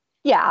something?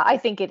 Yeah, I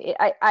think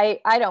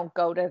I don't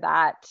go to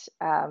that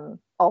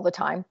all the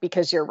time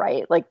because you're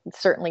right. Like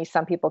certainly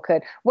some people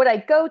could. What I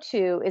go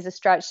to is a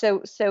stretch.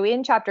 So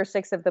in chapter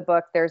 6 of the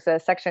book, there's a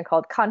section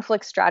called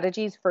conflict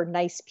strategies for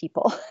nice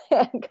people.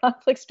 And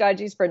conflict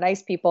strategies for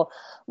nice people.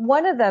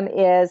 One of them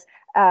is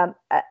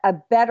a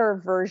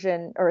better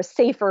version or a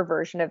safer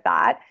version of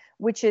that,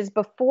 which is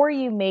before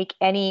you make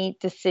any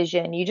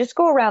decision, you just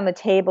go around the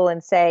table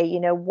and say,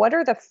 what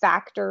are the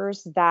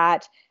factors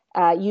that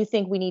you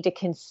think we need to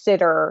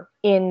consider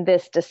in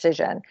this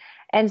decision.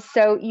 And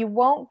so you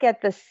won't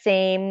get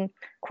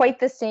quite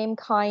the same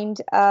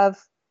kind of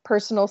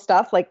personal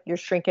stuff, like you're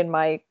shrinking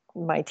my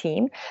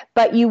team,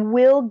 but you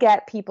will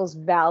get people's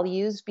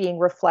values being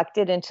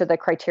reflected into the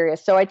criteria.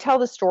 So I tell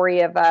the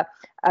story of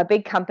a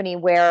big company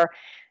where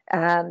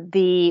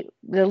the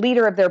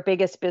leader of their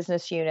biggest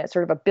business unit,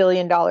 sort of a $1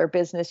 billion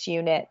business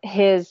unit,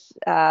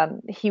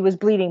 he was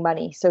bleeding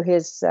money, so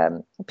his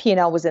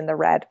P&L was in the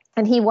red,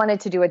 and he wanted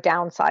to do a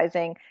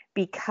downsizing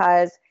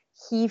because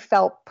he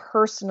felt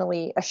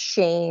personally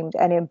ashamed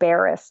and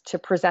embarrassed to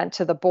present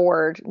to the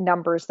board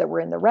numbers that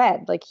were in the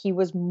red. Like he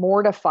was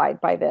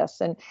mortified by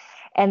this,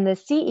 and the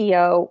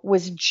CEO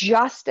was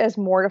just as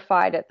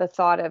mortified at the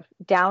thought of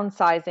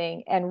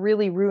downsizing and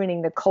really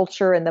ruining the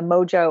culture and the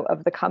mojo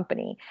of the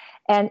company.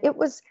 And it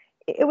was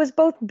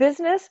both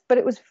business, but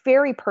it was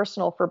very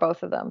personal for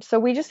both of them. So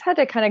we just had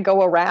to kind of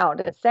go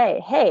around and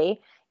say, hey,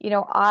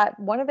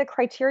 one of the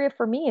criteria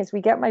for me is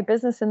we get my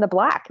business in the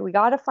black. We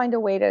got to find a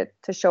way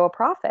to show a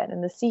profit.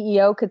 And the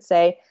CEO could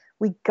say,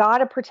 we got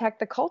to protect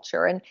the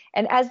culture. And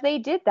as they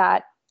did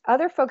that,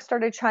 other folks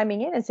started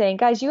chiming in and saying,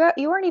 guys, you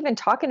aren't even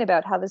talking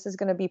about how this is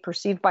going to be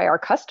perceived by our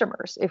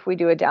customers if we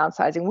do a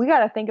downsizing. We got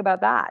to think about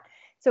that.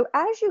 So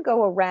as you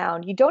go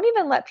around, you don't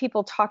even let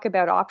people talk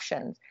about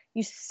options.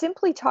 You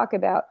simply talk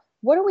about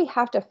what do we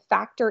have to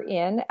factor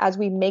in as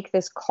we make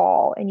this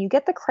call? And you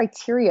get the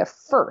criteria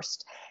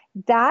first.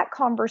 That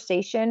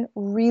conversation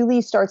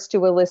really starts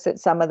to elicit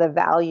some of the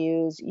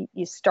values.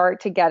 You start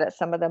to get at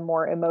some of the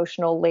more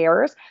emotional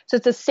layers. So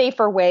it's a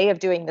safer way of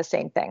doing the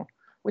same thing,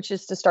 which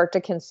is to start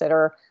to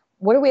consider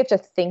what do we have to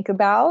think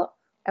about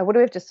and what do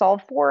we have to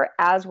solve for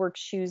as we're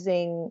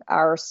choosing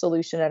our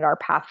solution and our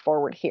path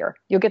forward here.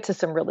 You'll get to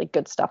some really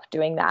good stuff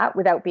doing that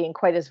without being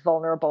quite as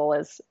vulnerable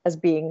as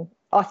being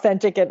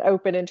authentic and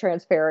open and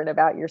transparent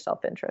about your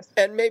self-interest.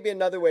 And maybe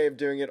another way of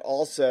doing it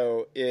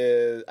also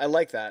is, I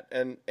like that,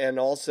 and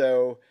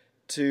also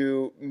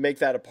to make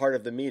that a part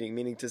of the meeting,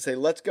 meaning to say,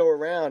 let's go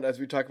around as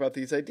we talk about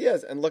these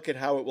ideas and look at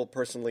how it will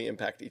personally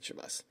impact each of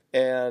us.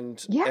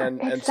 Exactly.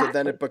 And so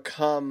then it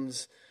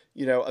becomes,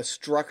 a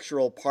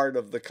structural part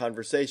of the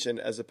conversation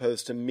as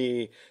opposed to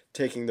me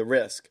taking the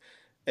risk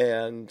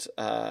and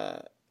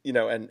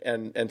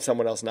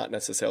someone else not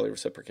necessarily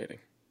reciprocating.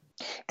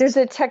 There's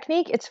a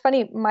technique. It's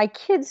funny. My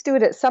kids do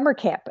it at summer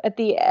camp. At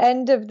the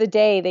end of the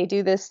day, they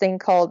do this thing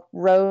called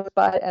rose,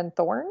 bud, and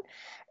thorn.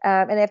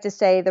 And they have to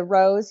say the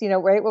rose,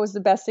 right? What was the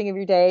best thing of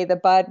your day? The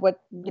bud,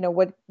 what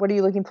are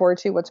you looking forward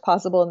to? What's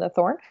possible in the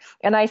thorn?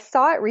 And I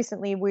saw it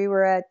recently. We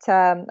were I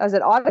was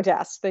at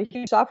Autodesk, the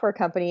huge software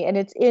company, and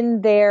it's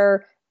in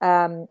their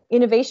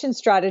innovation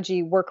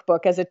strategy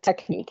workbook as a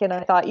technique. And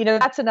I thought,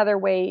 that's another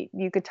way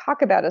you could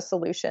talk about a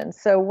solution.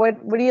 So what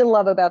do you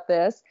love about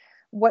this?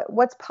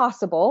 What's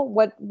possible?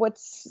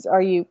 What's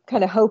are you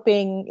kind of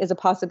hoping is a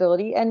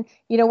possibility? And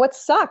what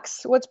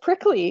sucks? What's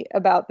prickly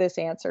about this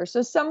answer?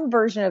 So some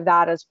version of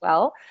that as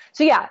well.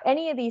 So yeah,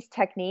 any of these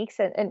techniques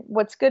and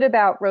what's good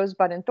about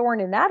Rosebud and Thorn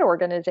in that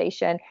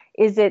organization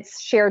is it's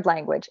shared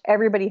language.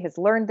 Everybody has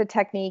learned the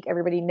technique,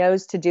 everybody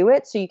knows to do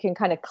it, so you can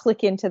kind of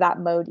click into that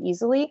mode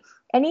easily.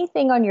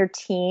 Anything on your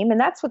team, and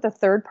that's what the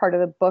third part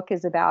of the book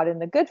is about in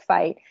The Good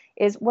Fight,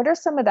 is what are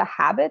some of the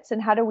habits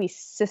and how do we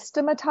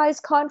systematize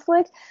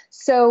conflict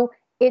so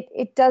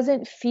it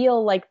doesn't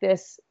feel like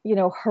this,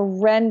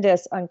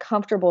 horrendous,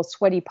 uncomfortable,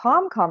 sweaty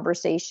palm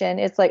conversation.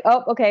 It's like,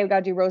 oh, okay, we got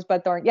to do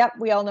rosebud thorn. Yep,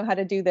 we all know how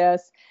to do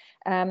this.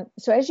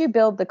 So as you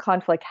build the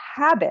conflict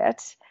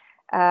habit,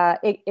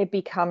 it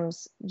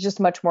becomes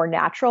just much more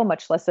natural,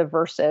 much less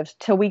aversive,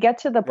 till we get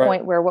to the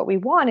point where what we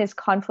want is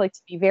conflict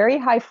to be very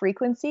high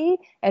frequency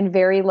and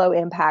very low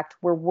impact.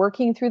 We're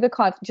working through the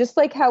conflict, just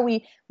like how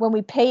when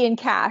we pay in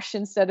cash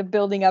instead of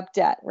building up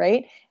debt,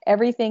 right?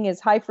 Everything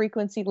is high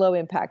frequency, low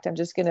impact. I'm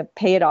just going to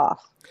pay it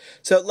off.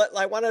 So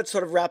I want to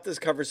sort of wrap this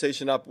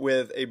conversation up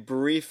with a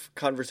brief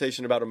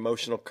conversation about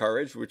emotional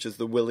courage, which is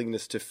the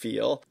willingness to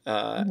feel,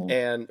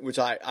 and which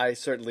I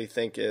certainly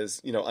think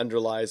is,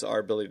 underlies our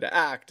ability to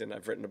act. And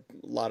I've written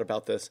a lot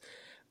about this.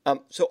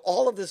 So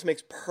all of this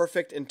makes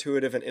perfect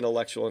intuitive and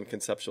intellectual and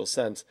conceptual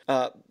sense.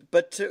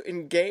 But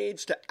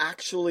to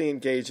actually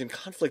engage in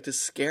conflict is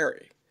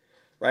scary.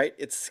 Right?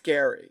 It's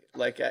scary.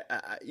 Like,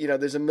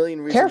 there's a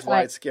million reasons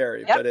why it's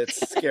scary, but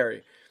it's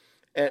scary.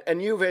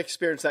 And you've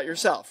experienced that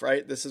yourself,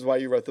 right? This is why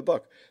you wrote the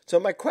book. So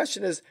my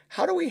question is,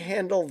 how do we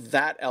handle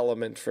that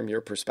element from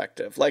your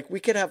perspective? Like, we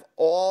could have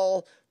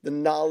all the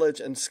knowledge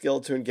and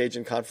skill to engage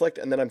in conflict,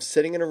 and then I'm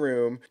sitting in a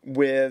room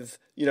with,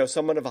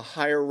 someone of a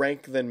higher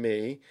rank than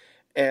me,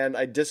 and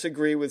I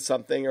disagree with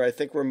something, or I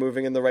think we're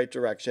moving in the right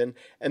direction,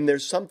 and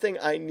there's something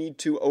I need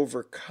to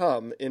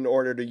overcome in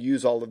order to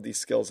use all of these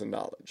skills and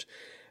knowledge.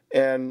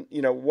 And,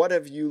 what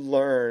have you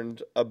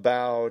learned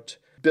about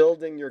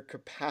building your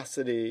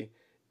capacity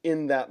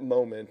in that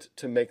moment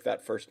to make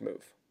that first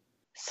move?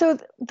 So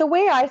the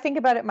way I think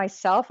about it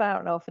myself, I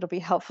don't know if it'll be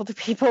helpful to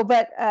people,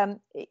 but, I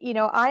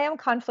am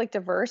conflict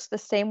averse the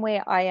same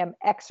way I am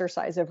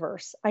exercise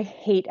averse. I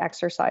hate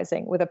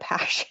exercising with a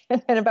passion.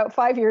 And about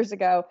 5 years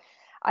ago,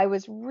 I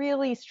was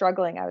really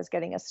struggling. I was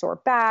getting a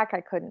sore back.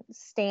 I couldn't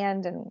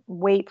stand and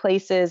wait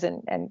places,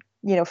 and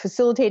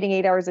facilitating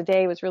 8 hours a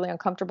day was really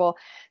uncomfortable.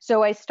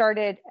 So I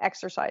started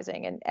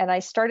exercising, and I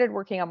started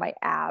working on my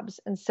abs.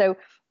 And so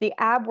the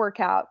ab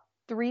workout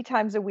 3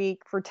 times a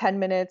week for 10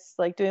 minutes,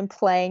 like doing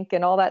plank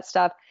and all that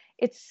stuff,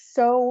 it's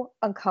so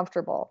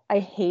uncomfortable. I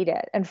hate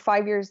it. And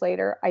 5 years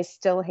later, I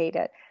still hate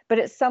it. But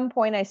at some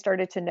point, I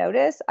started to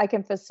notice I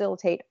can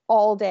facilitate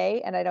all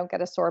day and I don't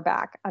get a sore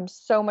back. I'm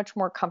so much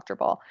more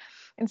comfortable.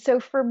 And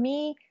so for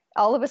me,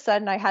 all of a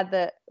sudden, I had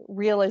the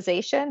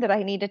realization that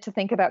I needed to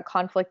think about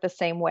conflict the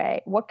same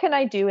way. What can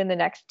I do in the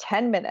next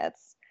 10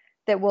 minutes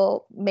that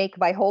will make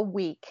my whole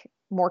week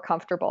more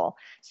comfortable?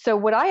 So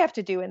what I have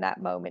to do in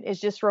that moment is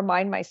just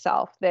remind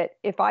myself that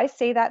if I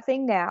say that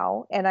thing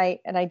now, and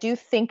I do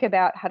think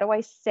about how do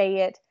I say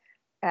it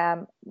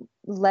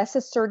less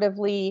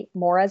assertively,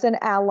 more as an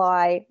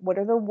ally, what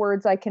are the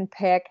words I can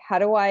pick? How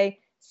do I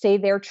say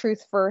their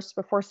truth first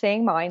before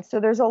saying mine? So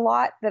there's a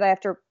lot that I have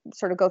to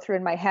sort of go through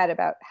in my head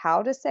about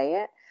how to say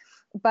it.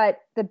 But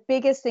the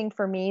biggest thing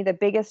for me, the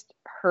biggest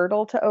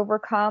hurdle to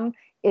overcome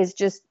is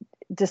just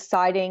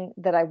deciding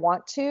that I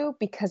want to,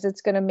 because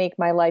it's going to make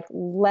my life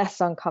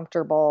less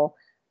uncomfortable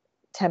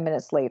 10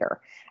 minutes later.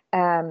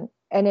 And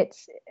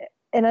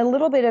a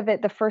little bit of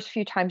it, the first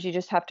few times you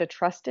just have to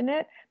trust in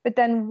it. But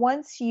then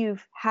once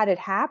you've had it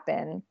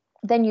happen,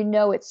 then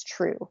it's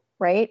true,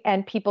 right?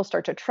 And people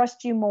start to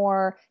trust you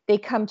more. They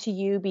come to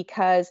you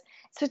because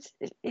it's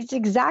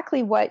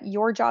exactly what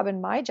your job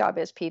and my job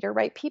is, Peter,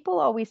 right? People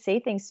always say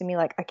things to me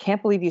like, I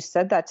can't believe you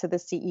said that to the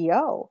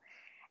CEO.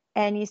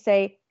 And you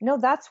say, no,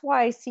 that's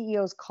why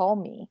CEOs call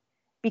me,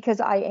 because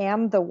I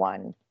am the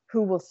one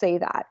who will say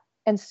that.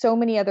 And so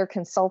many other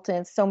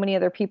consultants, so many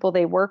other people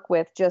they work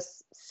with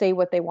just say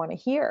what they want to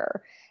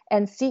hear.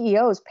 And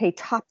CEOs pay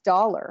top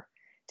dollar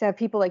to have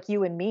people like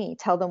you and me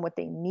tell them what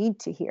they need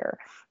to hear.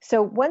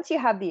 So once you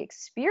have the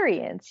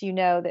experience, you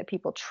know that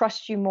people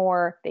trust you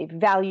more, they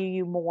value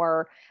you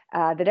more,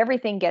 that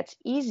everything gets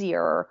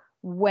easier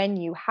when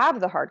you have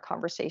the hard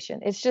conversation.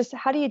 It's just,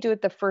 how do you do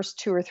it the first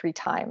 2 or 3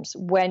 times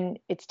when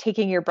it's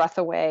taking your breath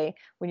away,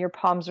 when your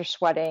palms are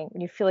sweating,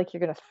 when you feel like you're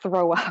going to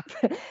throw up?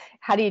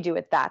 How do you do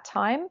it that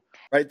time?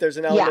 Right. There's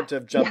an element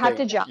of jumping. You have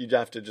to jump. You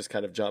have to just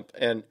kind of jump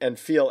and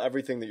feel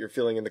everything that you're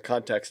feeling in the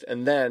context,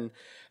 and then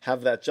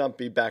have that jump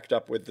be backed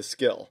up with the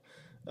skill,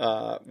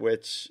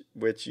 which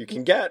you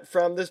can get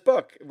from this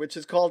book, which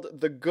is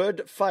called The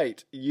Good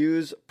Fight.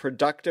 Use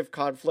productive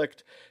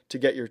conflict to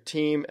get your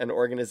team and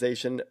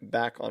organization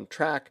back on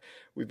track.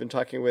 We've been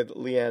talking with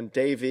Leanne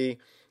Davey,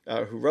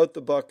 who wrote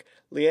the book.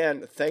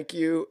 Leanne, thank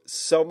you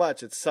so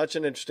much. It's such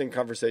an interesting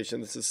conversation.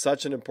 This is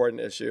such an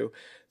important issue.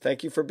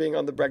 Thank you for being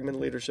on the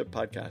Bregman Leadership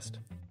Podcast.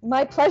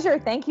 My pleasure.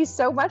 Thank you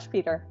so much,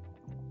 Peter.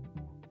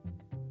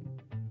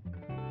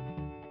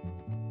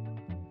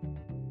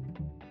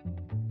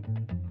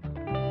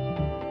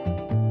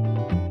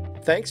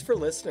 Thanks for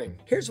listening.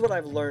 Here's what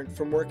I've learned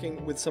from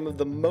working with some of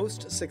the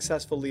most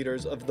successful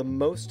leaders of the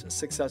most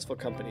successful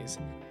companies.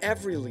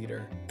 Every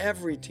leader,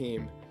 every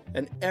team,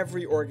 and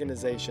every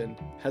organization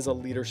has a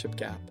leadership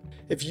gap.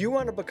 If you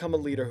want to become a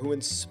leader who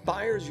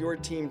inspires your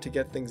team to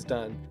get things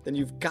done, then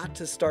you've got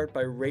to start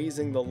by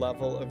raising the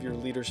level of your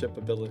leadership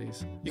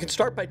abilities. You can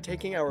start by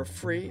taking our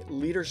free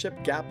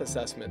leadership gap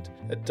assessment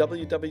at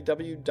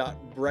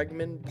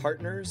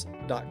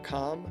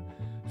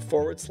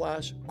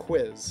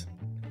www.bregmanpartners.com/quiz.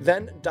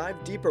 Then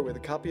dive deeper with a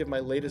copy of my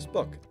latest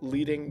book,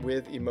 Leading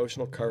with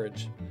Emotional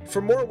Courage.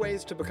 For more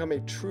ways to become a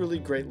truly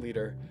great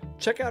leader,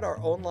 check out our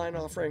online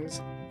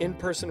offerings,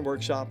 in-person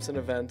workshops and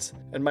events,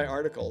 and my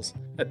articles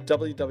at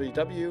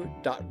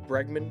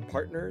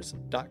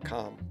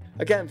www.bregmanpartners.com.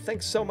 Again,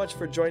 thanks so much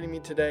for joining me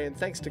today, and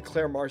thanks to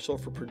Claire Marshall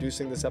for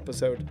producing this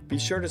episode. Be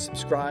sure to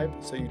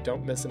subscribe so you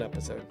don't miss an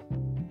episode.